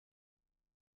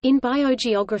In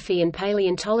biogeography and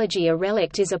paleontology, a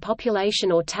relict is a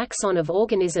population or taxon of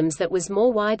organisms that was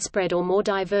more widespread or more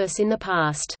diverse in the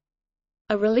past.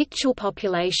 A relictual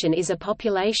population is a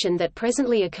population that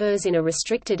presently occurs in a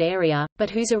restricted area, but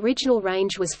whose original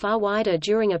range was far wider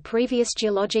during a previous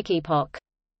geologic epoch.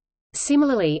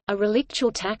 Similarly, a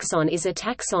relictual taxon is a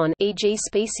taxon, e.g.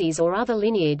 species or other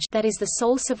lineage, that is the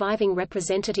sole surviving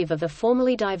representative of a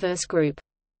formerly diverse group.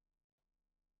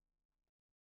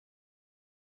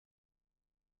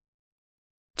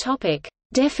 Topic: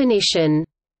 Definition.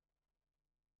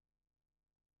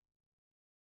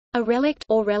 A relict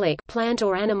or relic, plant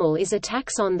or animal, is a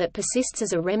taxon that persists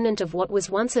as a remnant of what was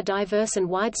once a diverse and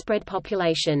widespread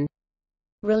population.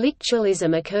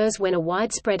 Relictualism occurs when a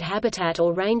widespread habitat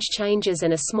or range changes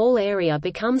and a small area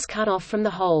becomes cut off from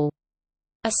the whole.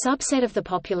 A subset of the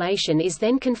population is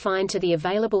then confined to the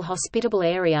available hospitable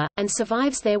area, and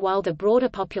survives there while the broader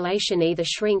population either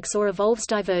shrinks or evolves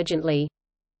divergently.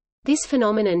 This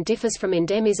phenomenon differs from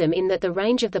endemism in that the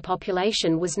range of the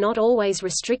population was not always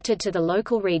restricted to the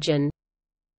local region.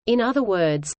 In other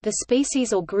words, the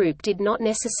species or group did not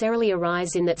necessarily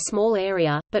arise in that small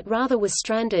area, but rather was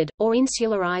stranded, or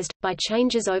insularized, by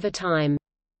changes over time.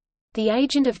 The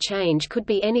agent of change could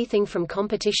be anything from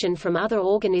competition from other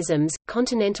organisms,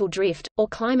 continental drift, or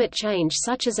climate change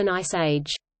such as an ice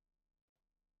age.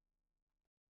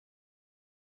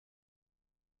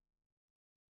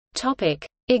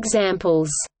 Examples.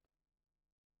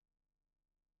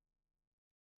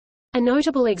 A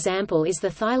notable example is the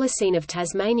thylacine of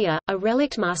Tasmania, a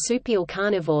relict marsupial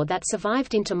carnivore that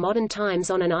survived into modern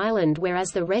times on an island,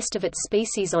 whereas the rest of its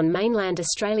species on mainland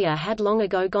Australia had long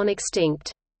ago gone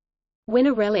extinct. When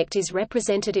a relict is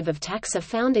representative of taxa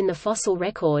found in the fossil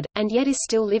record, and yet is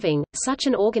still living, such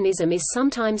an organism is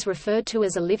sometimes referred to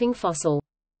as a living fossil.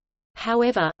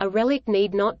 However, a relict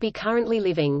need not be currently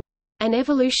living. An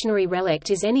evolutionary relict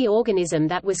is any organism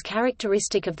that was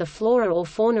characteristic of the flora or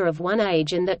fauna of one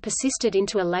age and that persisted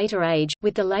into a later age,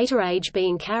 with the later age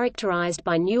being characterized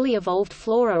by newly evolved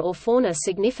flora or fauna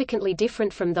significantly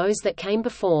different from those that came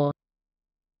before.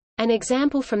 An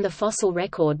example from the fossil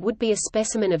record would be a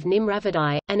specimen of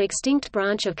Nimravidae, an extinct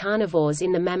branch of carnivores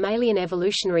in the mammalian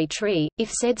evolutionary tree,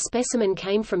 if said specimen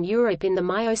came from Europe in the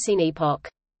Miocene epoch.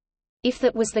 If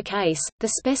that was the case, the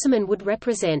specimen would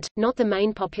represent, not the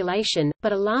main population,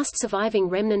 but a last surviving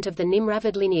remnant of the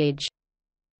Nimravid lineage.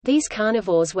 These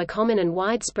carnivores were common and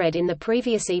widespread in the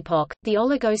previous epoch, the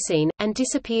Oligocene, and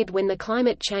disappeared when the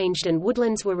climate changed and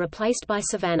woodlands were replaced by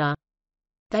savanna.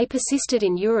 They persisted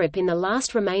in Europe in the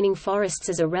last remaining forests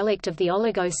as a relict of the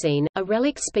Oligocene, a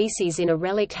relict species in a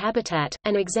relict habitat.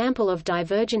 An example of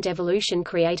divergent evolution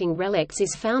creating relicts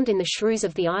is found in the shrews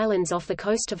of the islands off the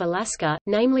coast of Alaska,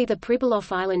 namely the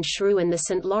Pribilof Island shrew and the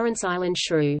St. Lawrence Island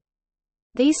shrew.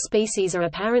 These species are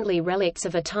apparently relicts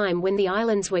of a time when the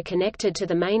islands were connected to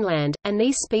the mainland, and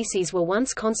these species were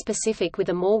once conspecific with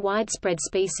a more widespread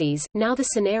species, now the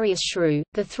Cinereus shrew,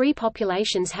 the three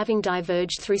populations having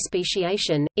diverged through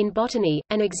speciation. In botany,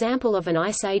 an example of an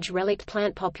Ice Age relict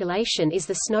plant population is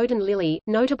the Snowdon lily,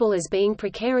 notable as being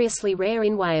precariously rare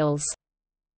in Wales.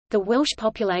 The Welsh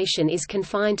population is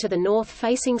confined to the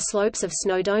north-facing slopes of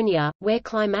Snowdonia, where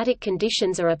climatic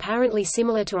conditions are apparently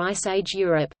similar to Ice Age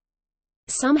Europe.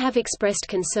 Some have expressed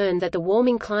concern that the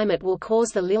warming climate will cause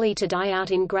the lily to die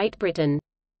out in Great Britain.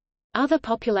 Other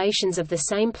populations of the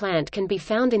same plant can be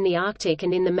found in the Arctic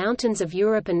and in the mountains of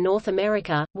Europe and North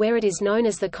America, where it is known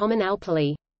as the common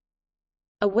alpily.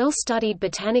 A well-studied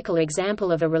botanical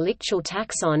example of a relictual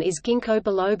taxon is Ginkgo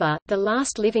biloba, the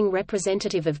last living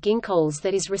representative of ginkgols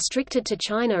that is restricted to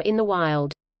China in the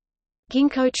wild.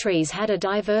 Ginkgo trees had a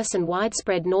diverse and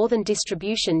widespread northern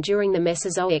distribution during the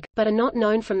Mesozoic, but are not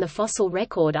known from the fossil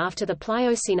record after the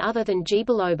Pliocene other than G.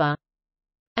 biloba.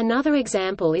 Another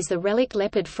example is the relict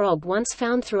leopard frog, once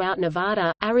found throughout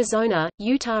Nevada, Arizona,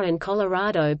 Utah and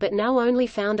Colorado, but now only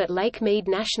found at Lake Mead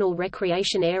National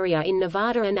Recreation Area in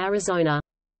Nevada and Arizona.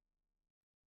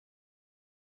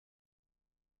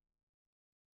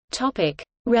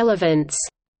 Relevance.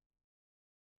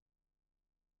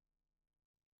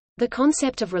 The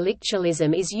concept of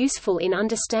relictualism is useful in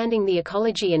understanding the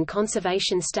ecology and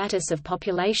conservation status of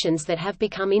populations that have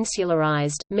become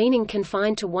insularized, meaning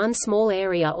confined to one small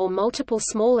area or multiple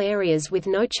small areas with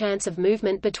no chance of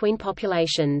movement between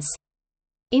populations.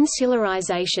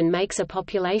 Insularization makes a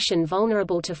population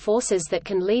vulnerable to forces that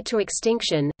can lead to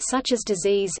extinction, such as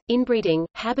disease, inbreeding,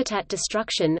 habitat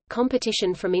destruction,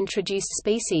 competition from introduced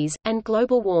species, and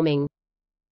global warming.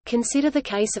 Consider the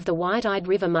case of the white-eyed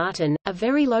river martin, a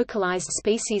very localized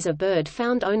species of bird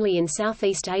found only in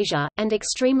Southeast Asia, and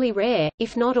extremely rare,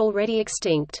 if not already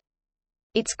extinct.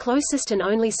 Its closest and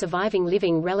only surviving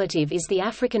living relative is the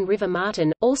African river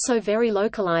marten, also very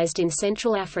localized in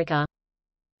Central Africa.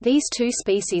 These two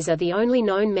species are the only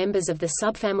known members of the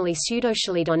subfamily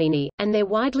Pseudochelidonini, and their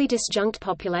widely disjunct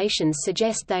populations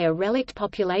suggest they are relict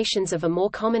populations of a more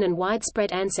common and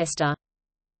widespread ancestor.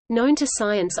 Known to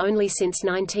science only since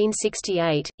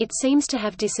 1968, it seems to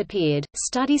have disappeared.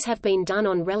 Studies have been done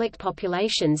on relict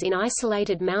populations in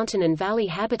isolated mountain and valley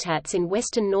habitats in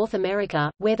western North America,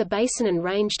 where the basin and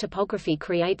range topography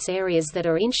creates areas that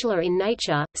are insular in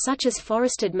nature, such as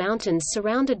forested mountains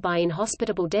surrounded by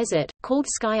inhospitable desert, called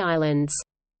sky islands.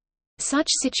 Such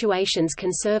situations can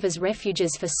serve as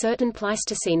refuges for certain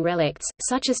Pleistocene relicts,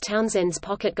 such as Townsend's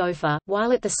pocket gopher,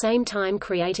 while at the same time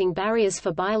creating barriers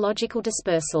for biological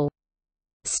dispersal.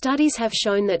 Studies have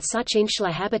shown that such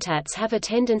insular habitats have a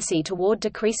tendency toward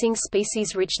decreasing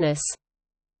species richness.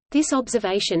 This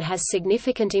observation has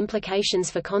significant implications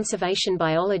for conservation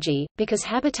biology, because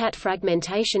habitat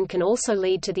fragmentation can also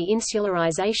lead to the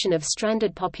insularization of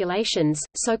stranded populations,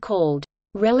 so-called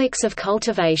relics of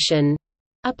cultivation.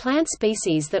 Are plant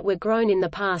species that were grown in the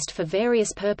past for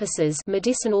various purposes,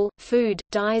 medicinal, food,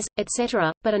 dyes,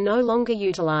 etc., but are no longer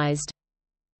utilized.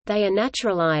 They are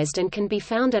naturalized and can be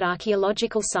found at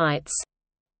archaeological sites.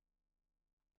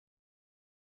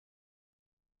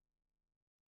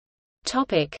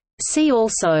 Topic. See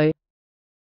also: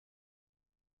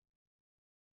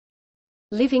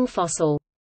 living fossil.